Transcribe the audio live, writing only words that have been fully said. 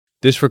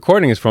This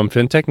recording is from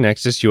FinTech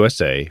Nexus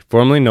USA,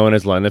 formerly known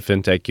as London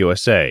FinTech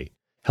USA,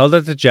 held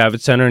at the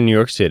Javits Center in New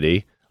York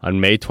City on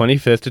May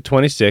 25th to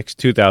 26,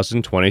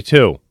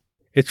 2022.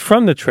 It's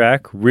from the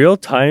track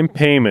Real-Time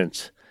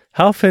Payments,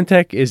 How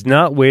FinTech is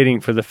Not Waiting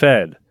for the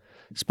Fed,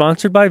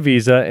 sponsored by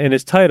Visa and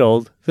is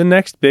titled The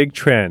Next Big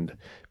Trend,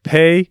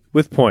 Pay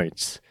with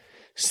Points.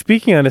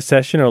 Speaking on a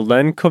session are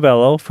Len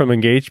Covello from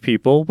Engage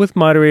People with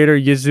moderator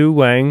Yizu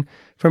Wang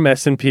from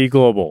S&P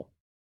Global.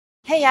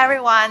 Hey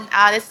everyone,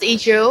 this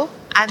is Yizhu.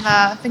 I'm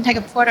a fintech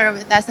reporter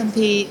with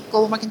S&P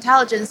Global Market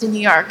Intelligence in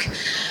New York.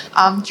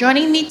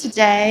 Joining me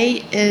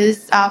today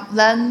is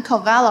Len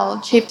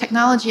Covello, Chief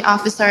Technology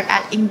Officer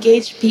at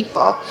Engage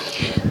People.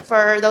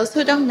 For those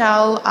who don't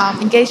know,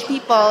 Engage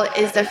People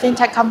is a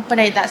fintech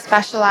company that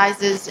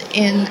specializes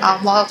in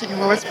loyalty and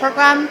rewards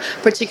program,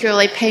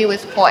 particularly pay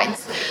with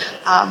points.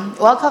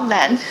 Welcome,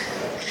 Len.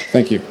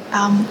 Thank you.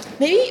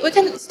 Maybe we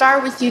can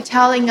start with you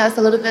telling us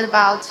a little bit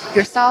about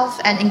yourself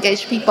and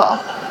Engage People.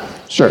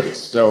 Sure.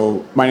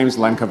 So my name is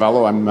Len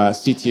Covello. I'm a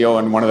CTO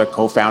and one of the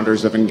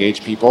co-founders of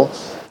Engage People.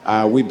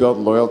 We build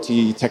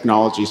loyalty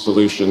technology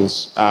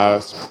solutions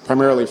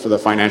primarily for the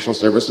financial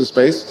services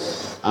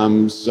space.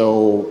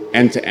 So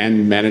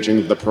end-to-end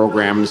managing the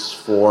programs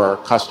for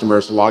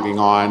customers logging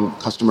on,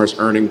 customers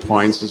earning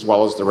points, as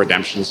well as the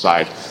redemption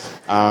side.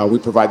 We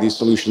provide these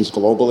solutions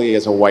globally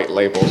as a white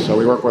label. So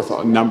we work with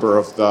a number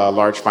of the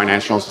large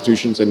financial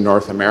institutions in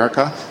North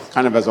America,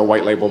 kind of as a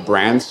white label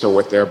brand. So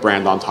with their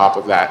brand on top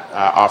of that,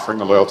 offering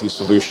the loyalty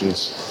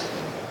solutions.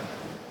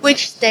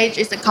 Which stage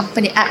is the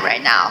company at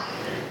right now?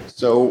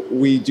 So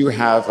we do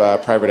have a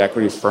private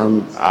equity firm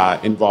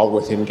involved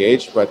with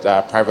Engage, but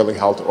a privately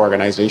held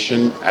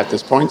organization at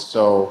this point.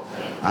 So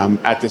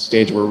at this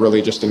stage, we're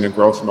really just in a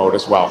growth mode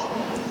as well.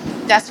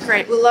 That's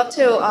great. We'd love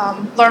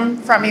to learn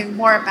from you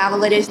more about the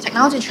latest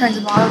technology trends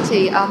in the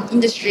loyalty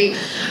industry.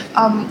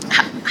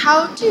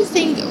 How do you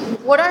think,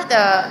 what are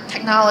the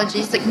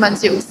technology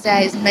segments you would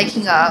say is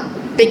making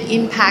a big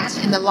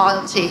impact in the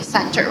loyalty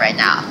sector right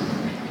now?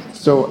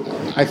 So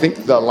I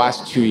think the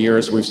last 2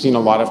 years, we've seen a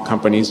lot of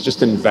companies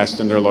just invest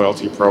in their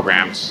loyalty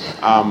programs,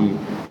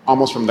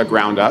 almost from the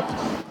ground up,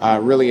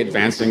 really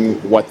advancing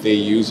what they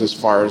use as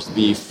far as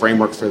the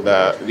framework for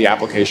the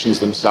applications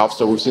themselves.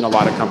 So we've seen a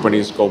lot of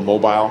companies go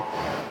mobile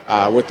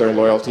with their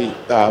loyalty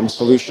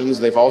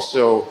solutions. They've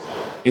also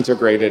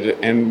integrated,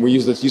 and we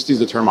used to use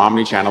the term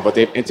omni-channel, but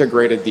they've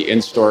integrated the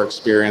in-store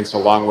experience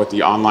along with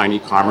the online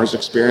e-commerce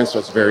experience, so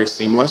it's very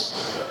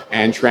seamless,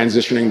 and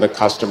transitioning the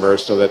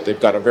customers so that they've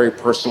got a very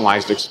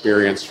personalized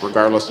experience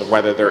regardless of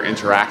whether they're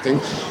interacting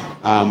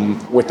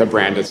with the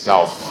brand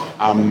itself.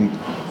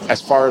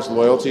 As far as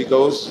loyalty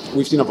goes,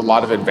 we've seen a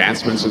lot of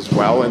advancements as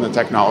well in the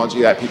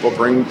technology that people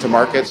bring to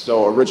market.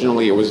 So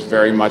originally it was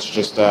very much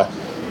just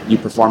you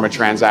perform a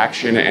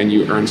transaction and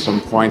you earn some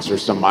points or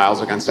some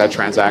miles against that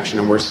transaction.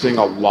 And we're seeing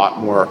a lot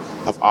more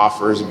of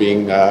offers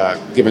being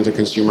given to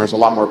consumers, a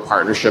lot more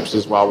partnerships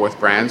as well with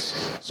brands.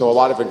 So a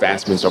lot of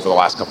advancements over the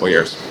last couple of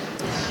years.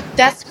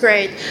 That's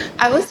great.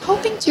 I was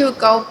hoping to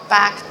go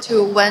back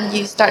to when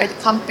you started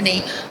the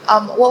company.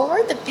 What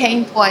were the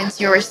pain points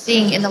you were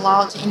seeing in the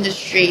loyalty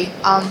industry,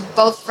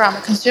 both from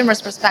a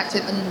consumer's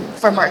perspective and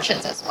for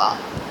merchants as well?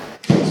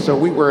 So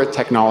we were a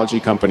technology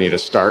company to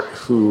start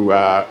who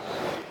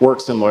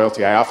works in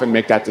loyalty. I often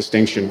make that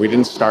distinction. We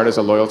didn't start as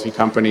a loyalty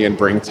company and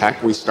bring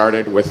tech. We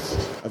started with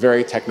a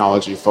very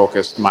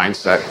technology-focused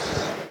mindset.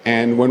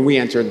 And when we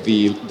entered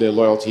the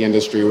loyalty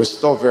industry, it was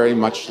still very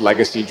much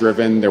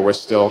legacy-driven. There were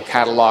still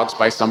catalogs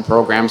by some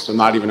programs, so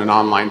not even an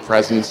online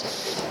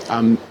presence.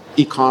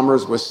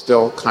 E-commerce was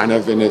still kind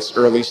of in its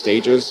early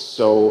stages,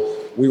 so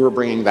we were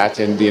bringing that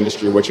in the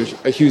industry, which is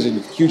a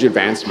huge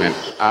advancement.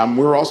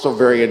 We were also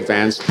very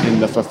advanced in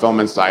the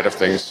fulfillment side of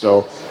things.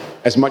 So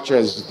as much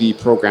as the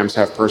programs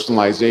have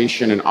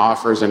personalization and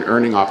offers and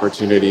earning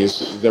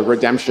opportunities, the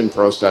redemption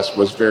process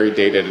was very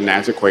dated and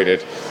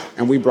antiquated.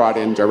 And we brought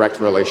in direct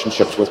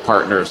relationships with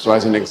partners. So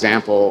as an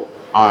example,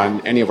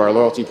 on any of our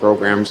loyalty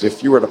programs,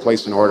 if you were to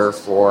place an order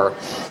for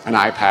an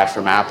iPad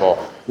from Apple,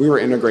 we were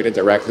integrated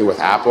directly with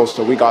Apple.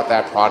 So we got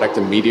that product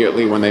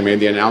immediately when they made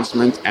the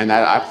announcement. And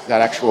that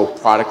actual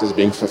product is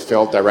being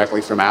fulfilled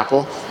directly from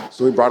Apple.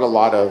 So we brought a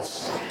lot of,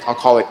 I'll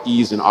call it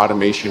ease and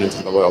automation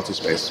into the loyalty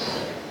space.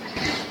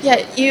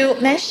 Yeah, you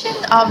mentioned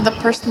the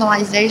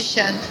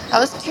personalization. I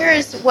was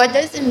curious, what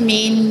does it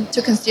mean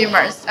to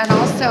consumers, and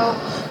also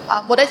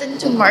what does it mean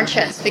to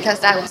merchants?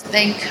 Because I would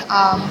think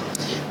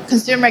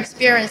consumer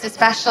experience,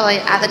 especially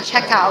at the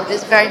checkout,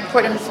 is very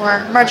important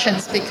for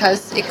merchants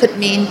because it could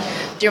mean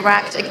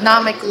direct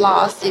economic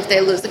loss if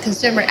they lose the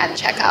consumer at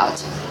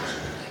checkout.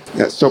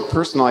 Yeah, so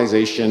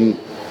personalization,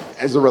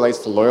 as it relates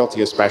to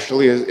loyalty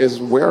especially,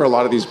 is where a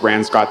lot of these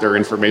brands got their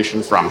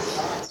information from.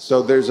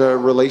 So there's a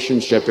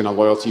relationship in a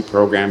loyalty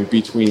program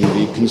between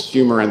the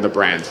consumer and the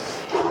brand.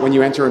 When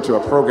you enter into a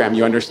program,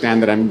 you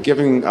understand that I'm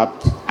giving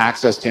up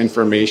access to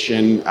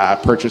information,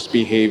 purchase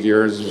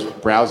behaviors,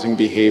 browsing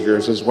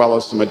behaviors, as well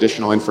as some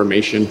additional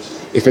information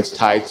if it's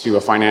tied to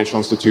a financial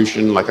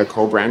institution like a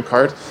co-brand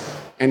card.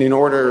 And in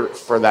order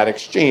for that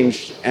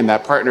exchange and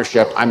that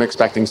partnership, I'm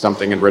expecting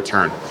something in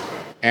return.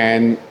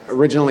 And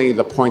originally,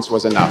 the points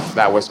was enough.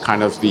 That was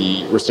kind of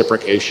the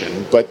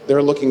reciprocation. But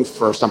they're looking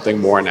for something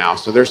more now.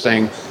 So they're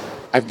saying,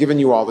 I've given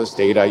you all this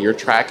data. You're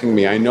tracking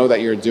me. I know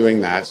that you're doing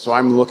that. So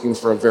I'm looking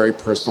for a very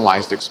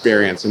personalized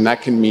experience. And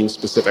that can mean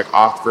specific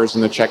offers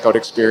in the checkout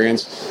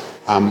experience,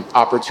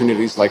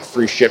 opportunities like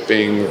free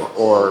shipping,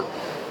 or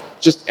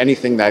just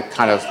anything that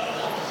kind of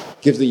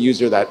gives the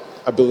user that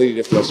ability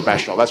to feel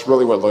special. That's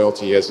really what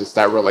loyalty is. It's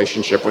that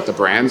relationship with the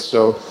brand.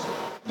 So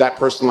that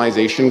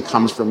personalization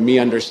comes from me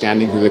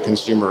understanding who the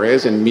consumer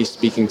is and me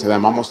speaking to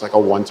them almost like a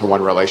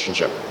one-to-one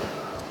relationship.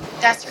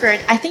 That's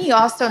great. I think you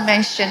also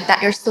mentioned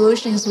that your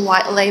solution is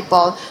white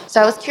label.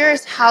 So I was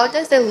curious, how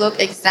does it look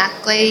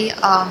exactly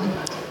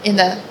in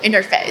the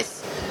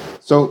interface?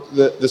 So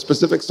the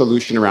specific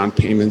solution around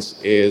payments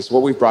is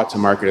what we've brought to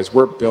market is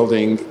we're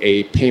building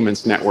a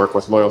payments network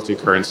with loyalty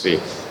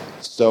currency.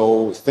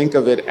 So think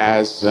of it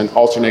as an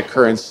alternate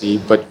currency,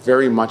 but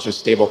very much a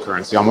stable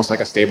currency, almost like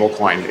a stable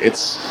coin.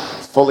 It's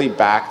fully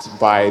backed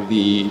by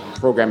the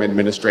program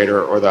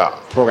administrator or the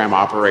program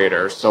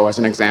operator. So as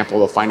an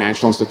example, a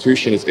financial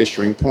institution is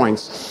issuing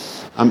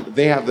points.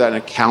 They have an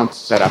account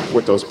set up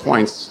with those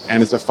points,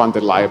 and it's a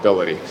funded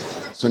liability.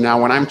 So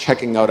now when I'm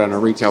checking out on a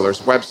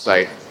retailer's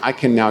website, I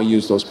can now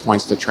use those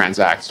points to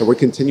transact. So we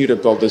continue to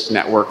build this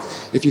network.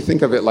 If you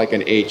think of it like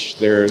an H,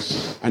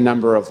 there's a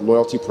number of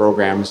loyalty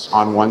programs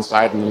on one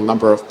side and a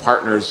number of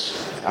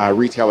partners,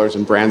 retailers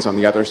and brands on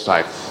the other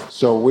side.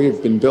 So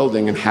we've been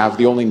building and have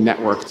the only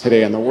network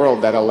today in the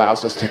world that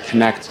allows us to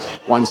connect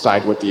one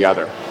side with the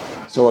other.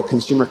 So a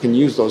consumer can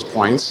use those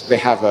points. They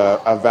have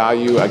a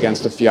value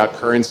against a fiat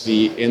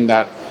currency in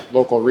that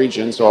local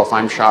region. So if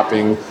I'm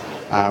shopping,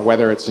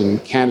 whether it's in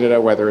Canada,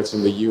 whether it's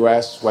in the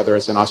US, whether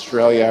it's in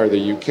Australia or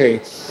the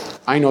UK,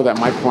 I know that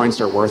my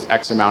points are worth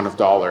X amount of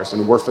dollars,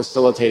 and we're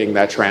facilitating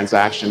that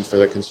transaction for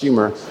the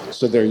consumer,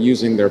 so they're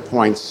using their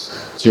points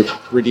to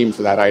redeem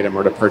for that item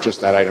or to purchase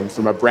that item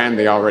from a brand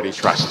they already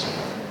trust.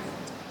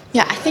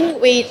 Yeah, I think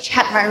we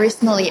chat very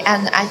recently,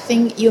 and I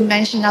think you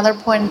mentioned another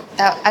point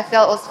that I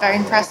felt was very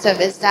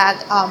impressive is that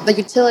the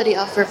utility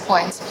of your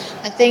points.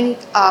 I think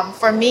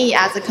for me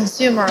as a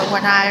consumer,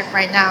 when I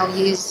right now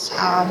use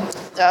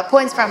the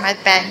points from my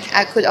bank,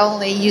 I could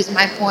only use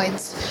my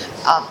points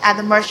at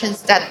the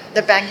merchants that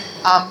the bank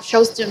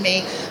shows to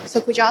me.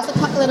 So could you also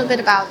talk a little bit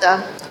about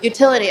the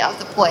utility of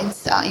the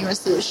points in your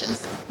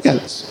solutions?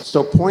 Yes,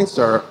 so points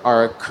are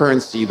a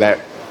currency that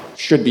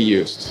should be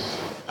used.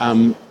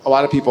 A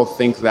lot of people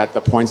think that the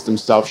points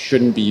themselves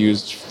shouldn't be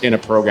used in a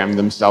program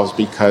themselves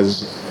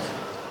because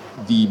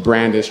the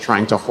brand is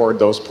trying to hoard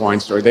those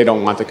points or they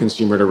don't want the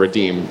consumer to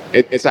redeem.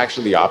 It's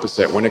actually the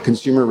opposite. When a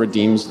consumer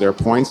redeems their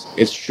points,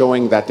 it's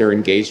showing that they're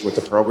engaged with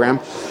the program,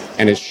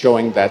 and it's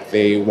showing that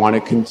they want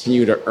to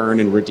continue to earn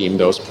and redeem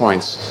those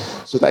points.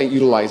 So that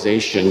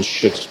utilization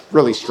should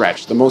really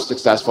stretch. The most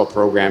successful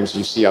programs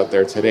you see out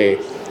there today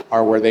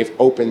are where they've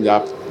opened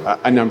up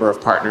a number of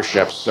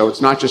partnerships. So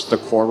it's not just the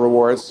core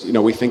rewards. You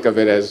know, we think of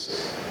it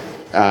as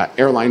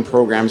airline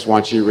programs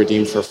want you to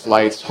redeem for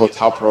flights,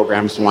 hotel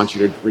programs want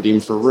you to redeem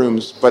for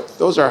rooms, but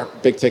those are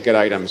big ticket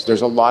items.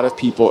 There's a lot of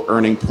people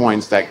earning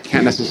points that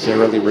can't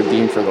necessarily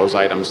redeem for those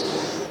items.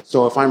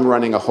 So if I'm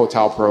running a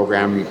hotel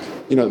program,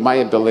 you know, my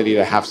ability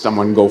to have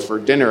someone go for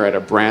dinner at a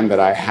brand that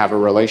I have a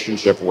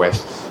relationship with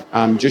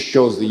just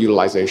shows the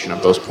utilization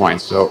of those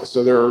points.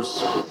 So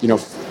there's, you know,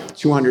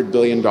 $200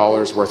 billion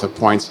worth of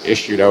points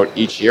issued out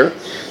each year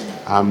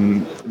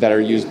that are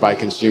used by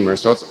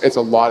consumers. So it's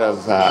a lot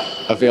of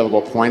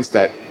available points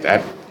that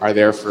are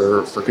there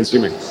for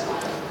consuming.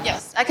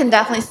 Yes, I can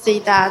definitely see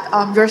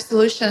that your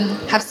solution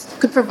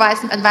could provide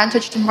some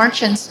advantage to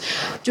merchants.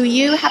 Do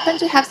you happen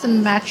to have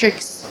some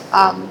metrics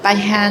by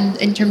hand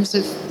in terms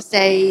of,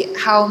 say,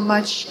 how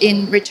much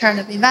in return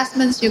of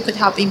investments you could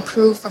help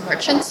improve for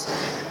merchants?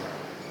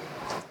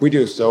 We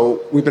do.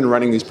 So we've been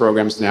running these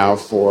programs now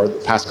for the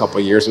past couple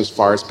of years as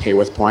far as pay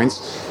with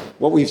points.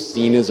 What we've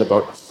seen is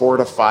about 4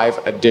 to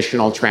 5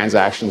 additional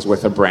transactions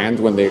with a brand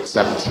when they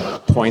accept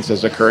points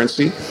as a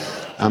currency.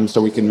 So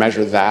we can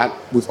measure that.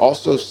 We've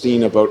also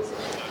seen about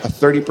a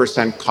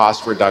 30%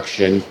 cost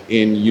reduction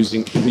in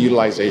using the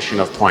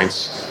utilization of points.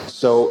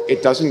 So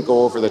it doesn't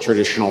go over the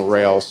traditional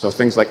rails. So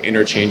things like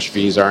interchange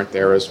fees aren't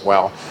there as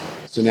well.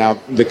 So now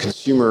the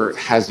consumer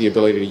has the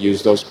ability to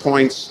use those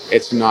points.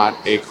 It's not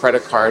a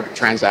credit card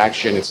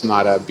transaction. It's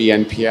not a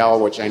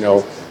BNPL, which I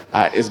know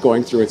is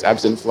going through its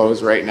ebbs and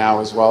flows right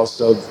now as well.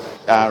 So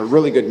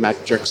really good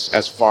metrics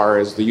as far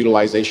as the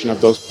utilization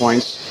of those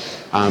points.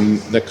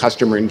 The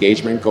customer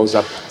engagement goes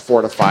up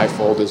 4 to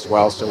 5-fold as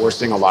well. So we're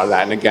seeing a lot of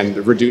that. And again,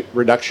 the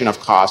reduction of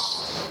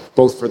costs,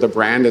 both for the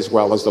brand as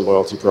well as the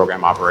loyalty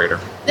program operator.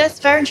 That's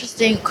very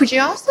interesting. Could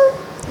you also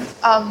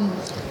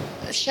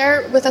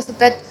share with us a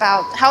bit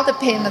about how the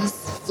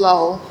payments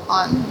flow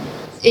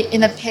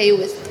in a pay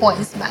with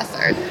points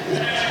method?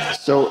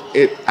 So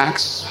it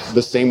acts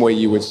the same way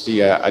you would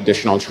see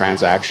additional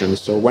transactions.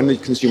 So when the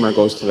consumer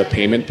goes to the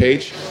payment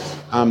page,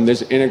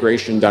 there's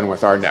integration done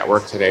with our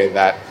network today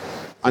that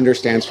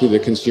understands who the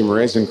consumer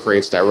is and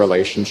creates that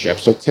relationship.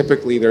 So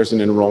typically there's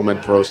an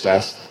enrollment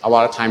process. A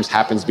lot of times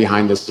happens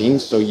behind the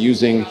scenes. So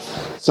using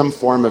some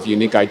form of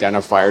unique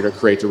identifier to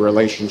create a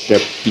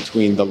relationship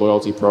between the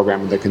loyalty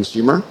program and the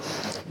consumer.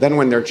 Then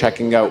when they're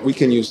checking out, we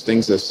can use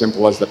things as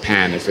simple as the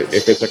PAN. If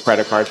it's a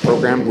credit card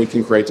program, we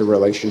can create a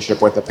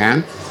relationship with the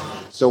PAN.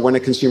 So when a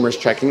consumer is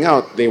checking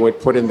out, they would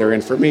put in their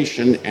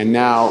information, and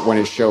now when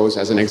it shows,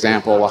 as an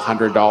example,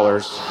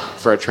 $100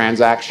 for a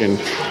transaction,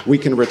 we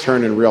can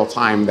return in real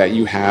time that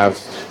you have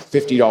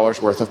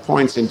 $50 worth of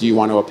points, and do you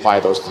want to apply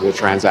those to the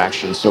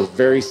transaction? So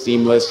very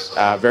seamless,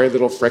 very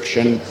little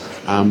friction,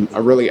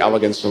 a really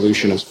elegant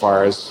solution as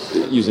far as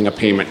using a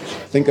payment.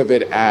 Think of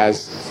it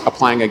as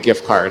applying a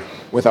gift card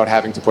without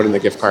having to put in the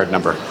gift card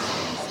number.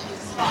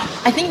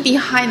 I think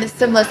behind the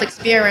seamless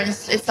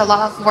experience, it's a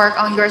lot of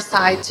work on your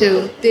side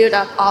to build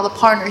up all the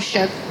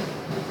partnership.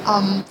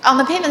 On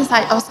the payment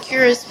side, I was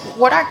curious,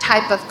 what are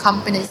type of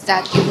companies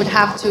that you would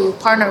have to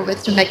partner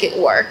with to make it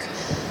work?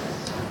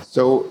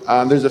 So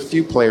there's a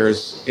few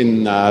players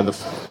in the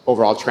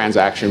overall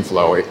transaction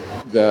flow.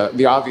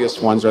 The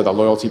obvious ones are the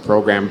loyalty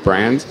program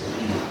brand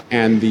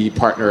and the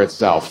partner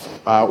itself.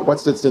 What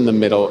sits in the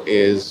middle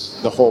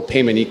is the whole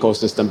payment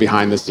ecosystem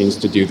behind the scenes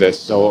to do this.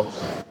 So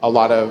a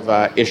lot of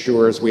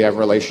issuers we have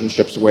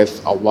relationships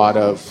with, a lot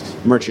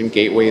of merchant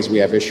gateways we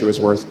have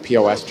issuers with,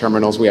 POS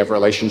terminals we have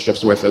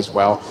relationships with as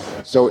well.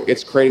 So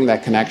it's creating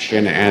that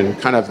connection and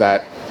kind of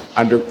that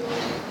under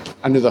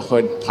the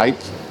hood pipe,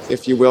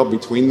 if you will,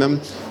 between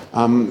them.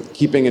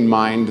 Keeping in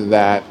mind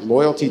that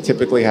loyalty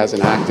typically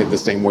hasn't acted the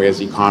same way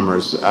as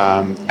e-commerce.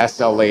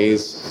 SLAs,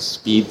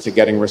 speed to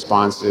getting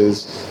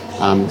responses,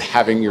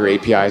 having your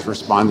APIs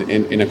respond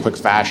in a quick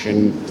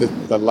fashion,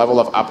 the level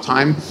of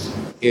uptime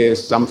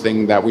is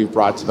something that we've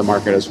brought to the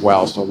market as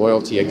well. So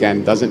loyalty,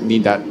 again, doesn't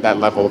need that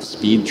level of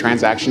speed.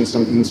 Transactions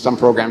in some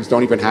programs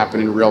don't even happen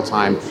in real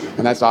time,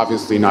 and that's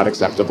obviously not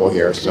acceptable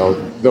here. So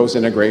those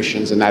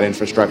integrations and that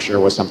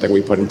infrastructure was something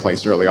we put in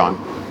place early on.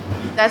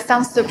 That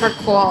sounds super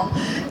cool.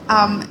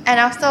 And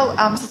also,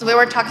 since we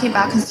were talking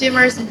about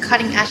consumers and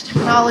cutting-edge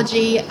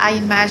technology, I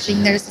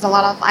imagine there's a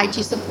lot of IT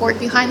support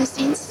behind the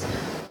scenes.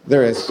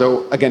 There is.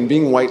 So again,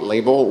 being white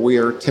label, we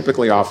are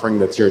typically offering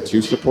the tier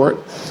 2 support.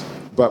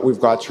 But we've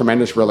got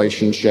tremendous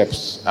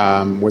relationships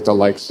with the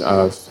likes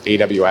of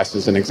AWS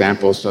as an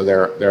example. So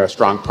they're a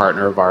strong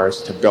partner of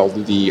ours to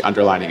build the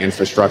underlying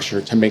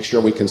infrastructure to make sure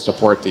we can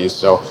support these.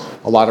 So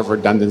a lot of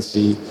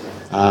redundancy,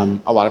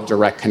 a lot of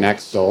direct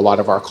connects. So a lot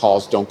of our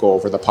calls don't go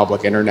over the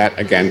public internet,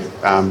 again,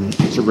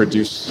 to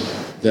reduce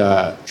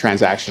the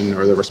transaction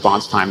or the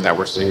response time that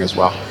we're seeing as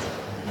well.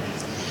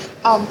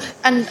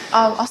 And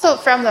also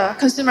from the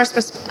consumer's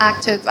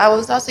perspective, I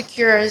was also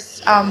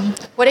curious,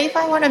 what if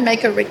I want to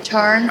make a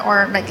return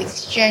or make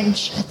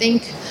exchange? I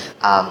think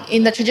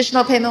in the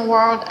traditional payment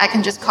world, I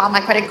can just call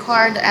my credit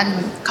card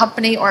and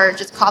company or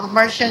just call the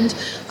merchant.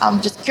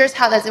 Just curious,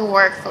 how does it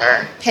work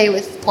for pay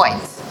with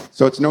points?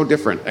 So it's no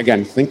different.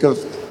 Again, think of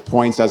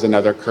points as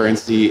another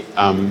currency.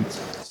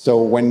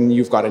 So when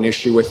you've got an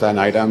issue with an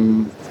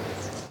item,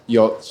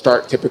 you'll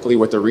start typically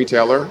with the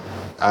retailer.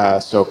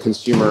 So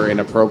consumer in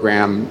a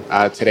program,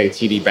 today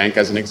TD Bank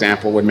as an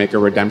example would make a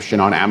redemption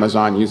on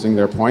Amazon using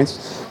their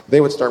points.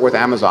 They would start with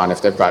Amazon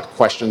if they've got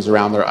questions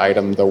around their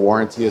item. The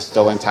warranty is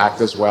still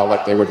intact as well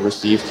that they would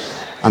receive.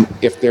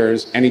 If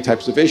there's any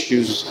types of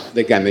issues,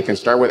 again, they can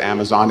start with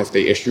Amazon. If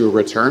they issue a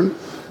return,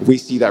 we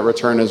see that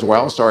return as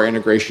well. So our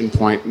integration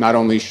point not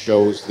only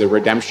shows the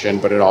redemption,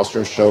 but it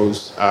also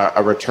shows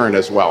a return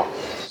as well.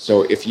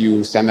 So if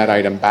you send that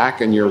item back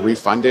and you're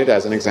refunded,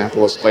 as an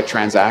example, a split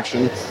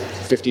transaction,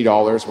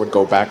 $50 would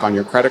go back on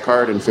your credit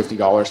card and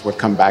 $50 would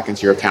come back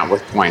into your account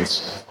with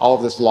points. All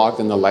of this logged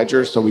in the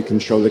ledger so we can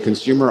show the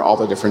consumer all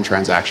the different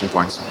transaction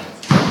points.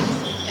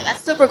 Yeah,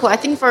 that's super cool. I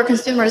think for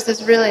consumers,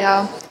 it's really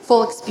a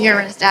full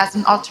experience as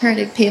an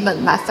alternative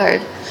payment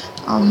method.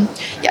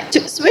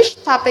 To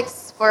switch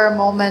topics for a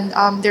moment,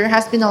 there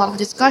has been a lot of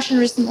discussion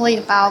recently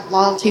about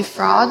loyalty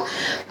fraud.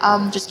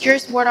 Just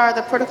curious, what are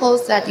the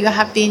protocols that you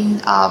have been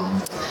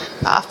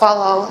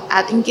follow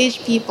at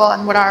Engage People,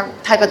 and what are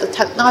type of the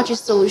technology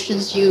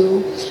solutions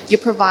you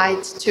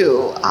provide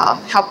to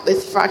help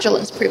with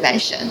fraudulence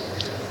prevention?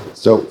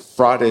 So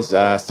fraud is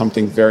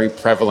something very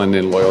prevalent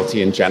in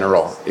loyalty in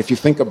general. If you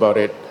think about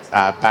it,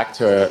 back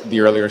to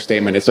the earlier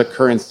statement, it's a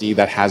currency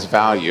that has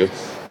value.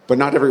 But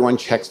not everyone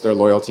checks their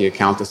loyalty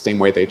account the same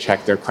way they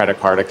check their credit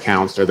card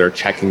accounts or their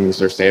checkings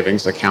or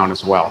savings account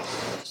as well.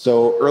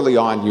 So early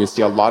on, you would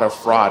see a lot of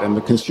fraud, and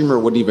the consumer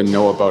wouldn't even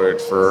know about it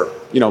for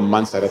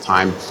months at a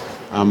time.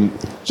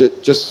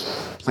 Just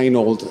plain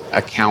old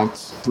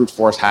account brute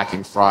force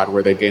hacking fraud,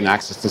 where they gain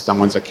access to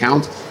someone's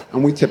account,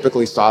 and we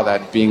typically saw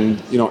that being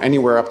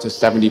anywhere up to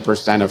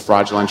 70% of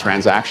fraudulent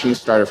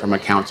transactions started from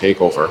account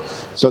takeover.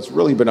 So it's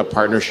really been a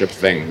partnership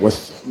thing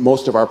with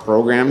most of our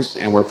programs,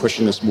 and we're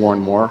pushing this more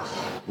and more.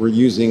 We're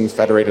using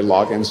federated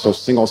logins, so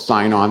single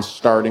sign-on,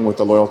 starting with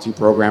the loyalty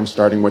program,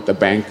 starting with the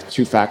bank,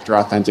 two-factor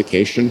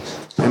authentication,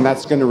 and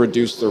that's going to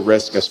reduce the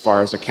risk as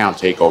far as account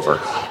takeover.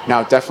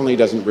 Now, it definitely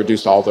doesn't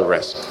reduce all the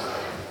risk.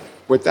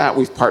 with that,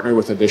 we've partnered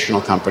with additional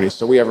companies.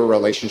 So we have a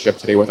relationship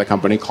today with a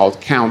company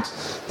called Count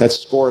that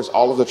scores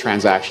all of the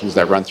transactions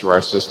that run through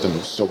our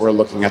systems. So we're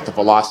looking at the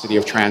velocity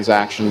of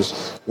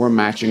transactions. We're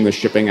matching the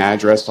shipping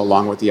address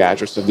along with the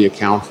address of the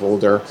account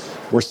holder.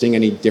 We're seeing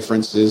any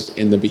differences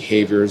in the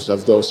behaviors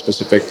of those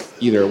specific,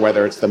 either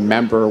whether it's the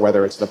member,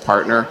 whether it's the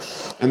partner.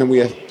 And then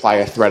we apply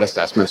a threat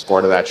assessment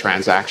score to that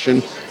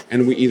transaction.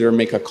 And we either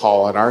make a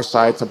call on our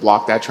side to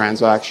block that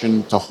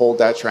transaction, to hold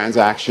that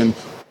transaction,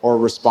 or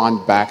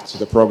respond back to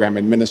the program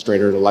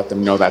administrator to let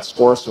them know that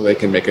score so they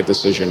can make a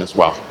decision as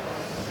well.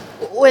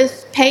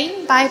 With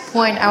paying by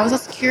point, I was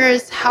just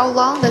curious how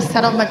long the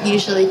settlement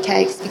usually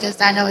takes,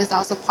 because I know it's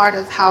also part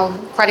of how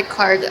credit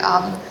card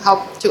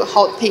help to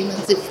hold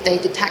payments if they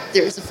detect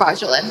there's a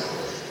fraudulent.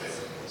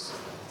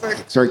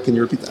 Sorry, can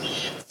you repeat that?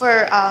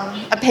 For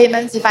a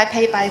payment, if I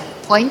pay by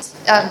point,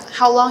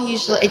 how long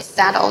usually it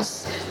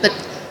settles, the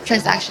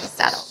transaction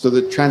settles? So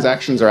the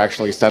transactions are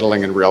actually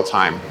settling in real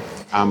time.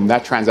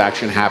 That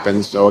transaction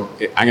happens, so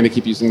I'm going to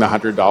keep using the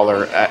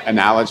 $100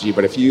 analogy,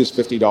 but if you use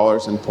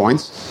 $50 in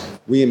points,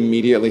 we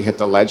immediately hit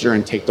the ledger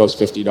and take those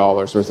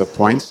 $50 worth of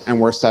points,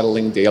 and we're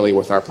settling daily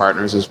with our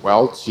partners as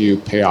well to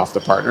pay off the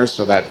partners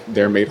so that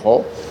they're made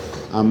whole.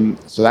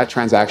 So that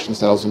transaction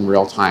settles in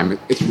real time.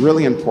 It's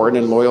really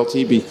important in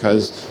loyalty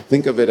because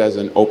think of it as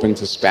an open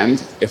to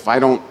spend. If I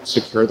don't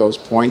secure those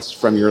points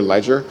from your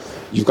ledger,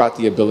 you've got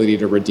the ability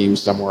to redeem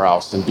somewhere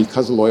else. And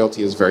because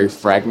loyalty is very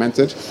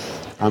fragmented,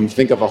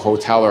 think of a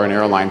hotel or an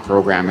airline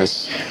program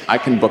as I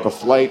can book a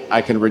flight,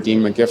 I can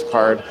redeem a gift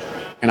card,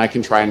 and I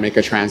can try and make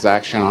a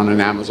transaction on an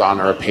Amazon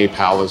or a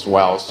PayPal as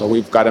well. So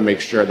we've got to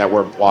make sure that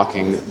we're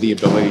blocking the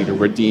ability to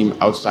redeem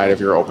outside of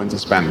your open to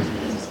spend.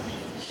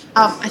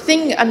 I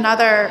think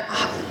another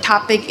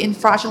topic in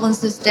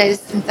fraudulence these days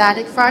is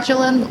synthetic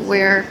fraudulent,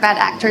 where bad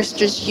actors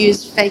just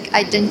use fake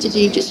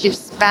identity, just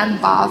use spam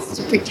bots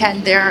to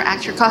pretend they're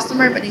actual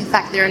customer, but in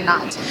fact they're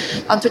not,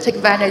 to take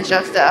advantage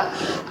of the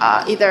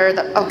either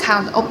the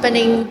account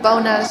opening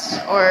bonus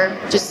or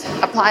just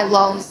apply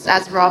loans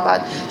as a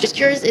robot. Just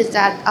curious, is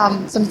that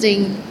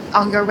something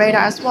on your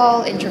radar as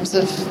well in terms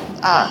of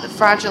the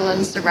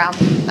fraudulence around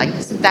like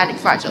synthetic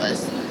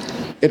fraudulence?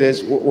 It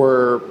is.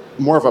 We're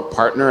more of a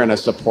partner and a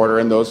supporter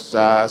in those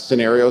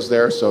scenarios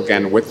there. So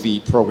again, with the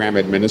program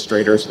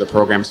administrators, the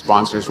program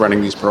sponsors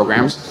running these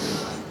programs,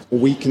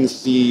 we can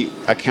see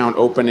account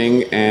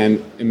opening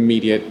and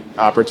immediate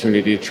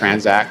opportunity to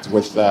transact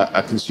with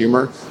a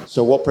consumer.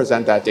 So we'll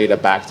present that data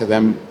back to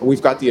them.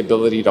 We've got the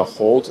ability to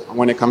hold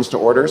when it comes to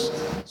orders.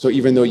 So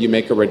even though you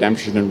make a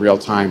redemption in real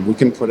time, we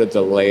can put a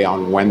delay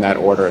on when that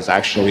order is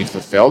actually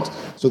fulfilled.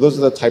 So those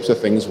are the types of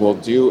things we'll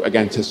do,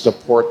 again, to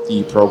support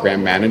the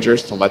program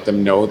managers to let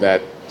them know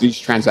that these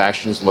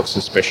transactions look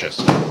suspicious.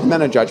 And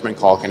then a judgment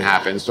call can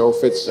happen. So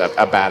if it's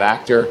a bad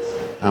actor,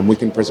 we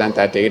can present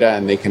that data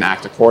and they can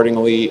act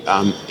accordingly.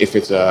 If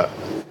it's a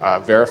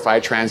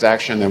verified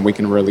transaction, then we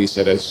can release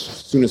it as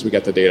soon as we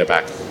get the data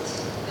back.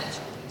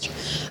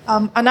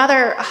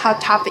 Another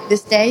hot topic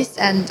these days,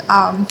 and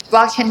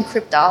blockchain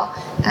crypto,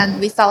 and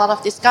we saw a lot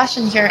of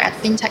discussion here at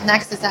FinTech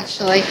Nexus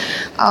actually,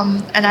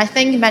 and I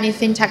think many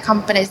FinTech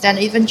companies and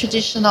even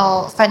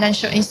traditional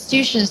financial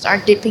institutions are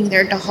dipping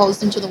their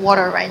toes into the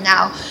water right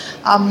now.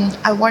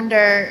 I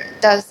wonder,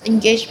 does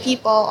Engage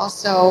People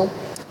also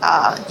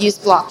use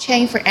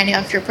blockchain for any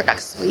of your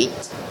product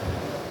suite?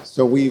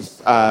 So we've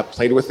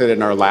played with it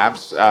in our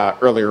labs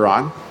earlier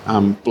on.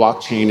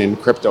 Blockchain and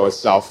crypto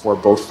itself were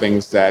both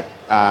things that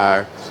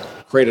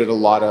created a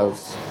lot of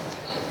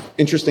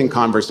interesting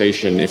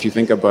conversation. If you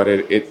think about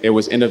it, it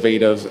was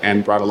innovative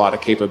and brought a lot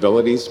of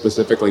capabilities,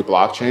 specifically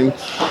blockchain.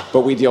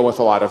 But we deal with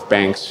a lot of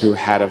banks who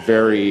had a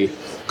very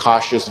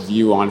cautious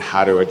view on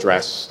how to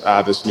address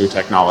this new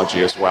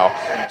technology as well.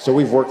 So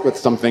we've worked with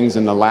some things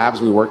in the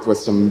labs. We worked with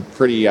some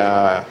pretty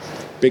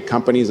big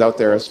companies out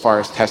there as far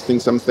as testing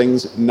some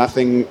things.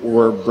 Nothing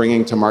we're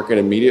bringing to market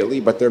immediately,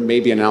 but there may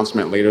be an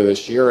announcement later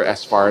this year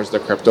as far as the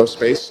crypto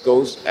space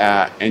goes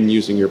and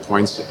using your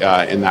points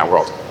in that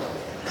world.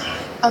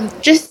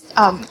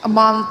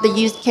 Among the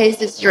use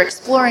cases you're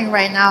exploring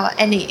right now,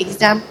 any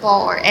example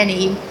or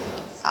any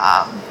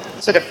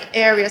sort of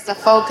areas of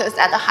focus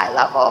at a high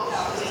level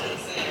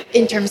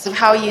in terms of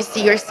how you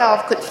see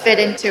yourself could fit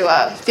into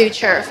a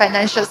future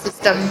financial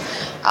system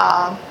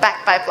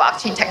backed by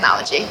blockchain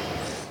technology?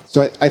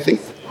 So I think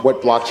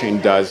what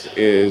blockchain does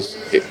is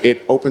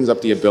it opens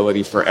up the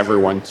ability for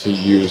everyone to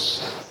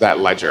use that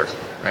ledger,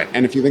 right?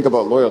 And if you think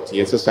about loyalty,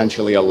 it's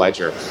essentially a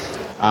ledger.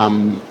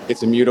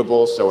 It's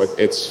immutable, so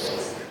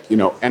it's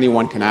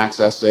anyone can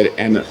access it.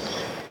 And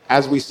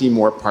as we see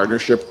more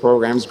partnership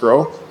programs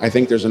grow, I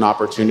think there's an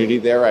opportunity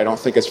there. I don't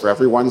think it's for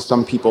everyone.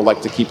 Some people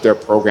like to keep their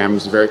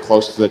programs very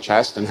close to the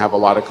chest and have a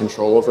lot of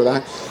control over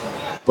that.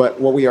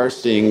 But what we are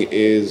seeing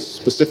is,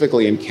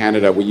 specifically in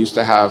Canada, we used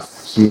to have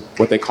some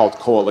what they called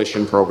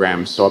coalition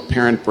programs, so a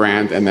parent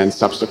brand and then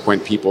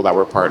subsequent people that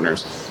were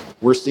partners.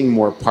 We're seeing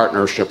more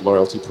partnership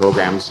loyalty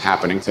programs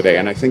happening today,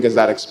 and I think as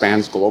that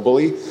expands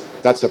globally,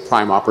 that's a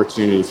prime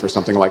opportunity for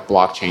something like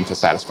blockchain to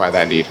satisfy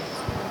that need.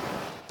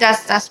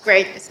 That's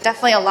great. It's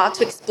definitely a lot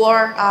to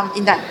explore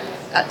in that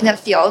in that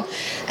field.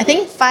 I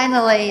think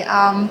finally,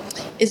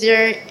 is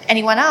there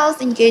anyone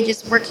else Engage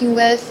is working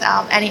with?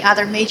 Any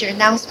other major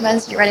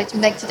announcements you're ready to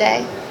make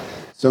today?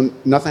 So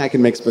nothing I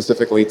can make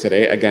specifically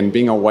today. Again,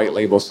 being a white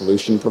label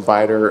solution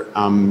provider,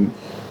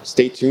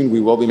 stay tuned. We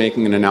will be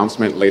making an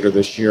announcement later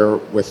this year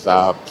with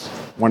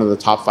one of the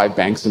top 5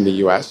 banks in the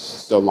U.S.,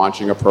 so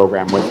launching a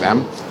program with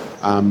them.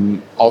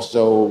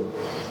 Also,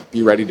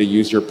 be ready to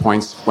use your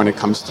points when it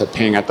comes to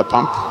paying at the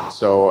pump.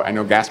 So I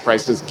know gas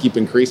prices keep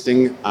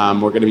increasing.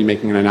 We're going to be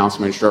making an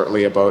announcement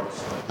shortly about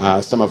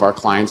some of our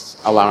clients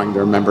allowing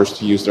their members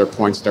to use their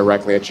points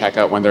directly at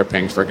checkout when they're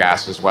paying for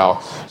gas as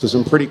well. So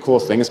some pretty cool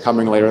things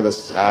coming later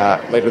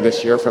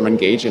this year from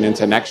Engage and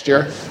into next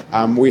year.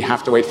 We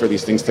have to wait for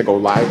these things to go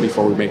live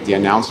before we make the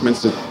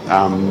announcements.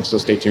 So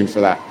stay tuned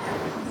for that.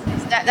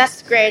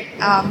 That's great.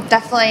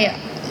 Definitely,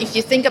 if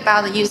you think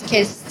about the use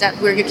case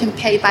where you can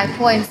pay by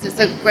points, it's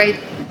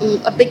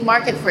a big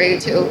market for you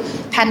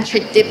to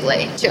penetrate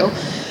deeply to.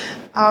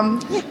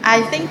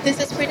 I think this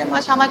is pretty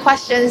much all my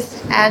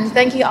questions, and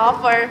thank you all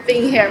for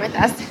being here with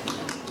us.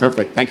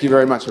 Perfect. Thank you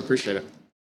very much. I appreciate it.